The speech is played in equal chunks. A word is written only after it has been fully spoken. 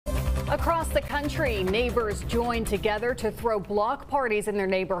Across the country, neighbors joined together to throw block parties in their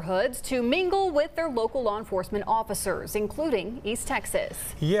neighborhoods to mingle with their local law enforcement officers, including East Texas.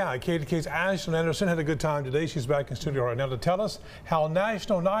 Yeah, KETK's Ashlyn Anderson had a good time today. She's back in studio right now to tell us how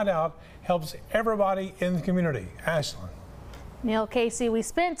National Night Out helps everybody in the community. Ashlyn. Neil, Casey, we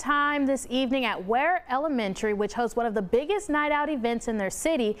spent time this evening at Ware Elementary, which hosts one of the biggest night out events in their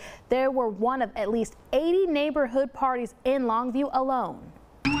city. There were one of at least 80 neighborhood parties in Longview alone.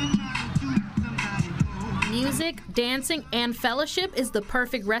 Music, dancing, and fellowship is the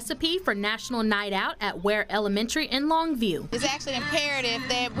perfect recipe for National Night Out at Ware Elementary in Longview. It's actually imperative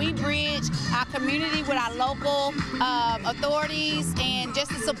that we bridge our community with our local authorities and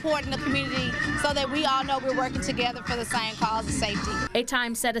just the support in the community so that we all know we're working together for the same cause of safety. A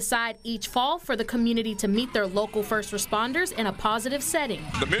time set aside each fall for the community to meet their local first responders in a positive setting.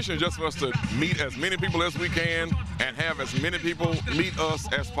 The mission is just for us to meet as many people as we can and have as many people meet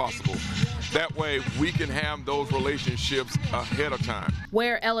us as possible. That way we can have those relationships ahead of time.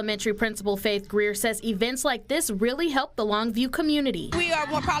 Ware Elementary Principal Faith Greer says events like this really help the Longview community. We are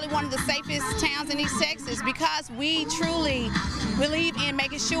probably one of the safest towns in East Texas because we truly believe in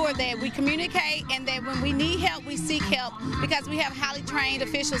making sure that we communicate and that when we need help, we seek help because we have highly trained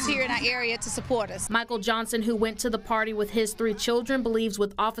officials here in our area to support us. Michael Johnson, who went to the party with his 3 children, believes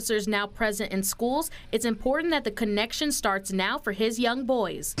with officers now present in schools, it's important that the connection starts now for his young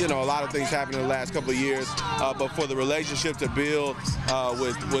boys. You know, a lot of things happened in the last couple of years, but for the relationship to build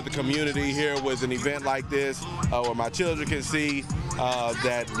with the community here with an event like this, where my children can see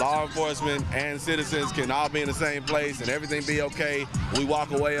that law enforcement and citizens can all be in the same place and everything be okay, we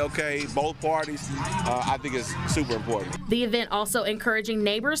walk away okay, both parties, I think it's super important. The event also encouraging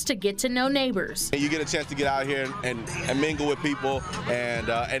neighbors to get to know neighbors. You get a chance to get out here and mingle with people,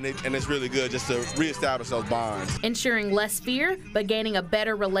 and it's really good just to reestablish those bonds. Ensuring less fear, but gaining a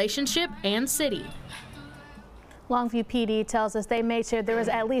better relationship and city. Longview PD tells us they made sure there was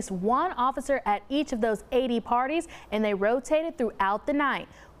at least one officer at each of those 80 parties, and they rotated throughout the night.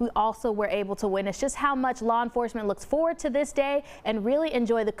 We also were able to witness just how much law enforcement looks forward to this day and really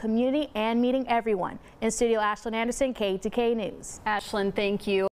enjoy the community and meeting everyone. In studio, Ashlyn Anderson, KETK News. Ashlyn, thank you.